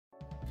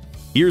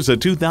Here's a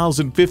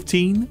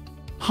 2015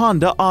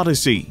 Honda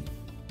Odyssey.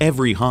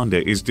 Every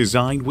Honda is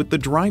designed with the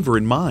driver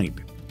in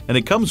mind, and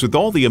it comes with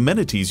all the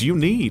amenities you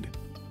need.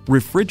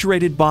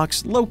 Refrigerated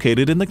box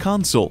located in the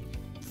console,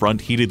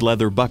 front heated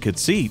leather bucket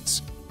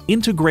seats,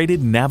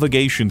 integrated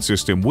navigation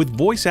system with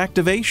voice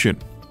activation,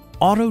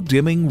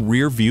 auto-dimming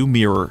rear view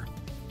mirror,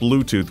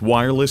 Bluetooth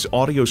wireless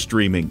audio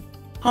streaming,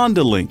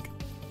 Honda Link,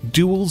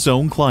 dual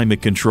zone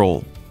climate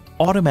control,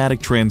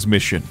 automatic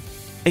transmission,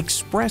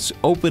 express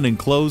open and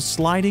close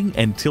sliding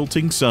and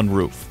tilting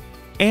sunroof,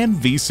 and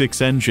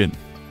V6 engine.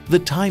 The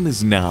time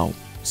is now.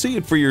 See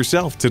it for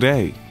yourself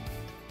today.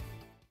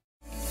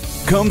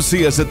 Come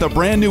see us at the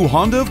brand new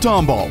Honda of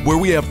Tomball, where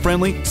we have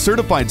friendly,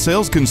 certified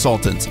sales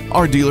consultants.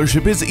 Our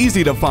dealership is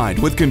easy to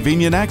find with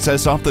convenient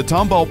access off the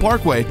Tomball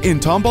Parkway in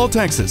Tomball,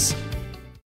 Texas.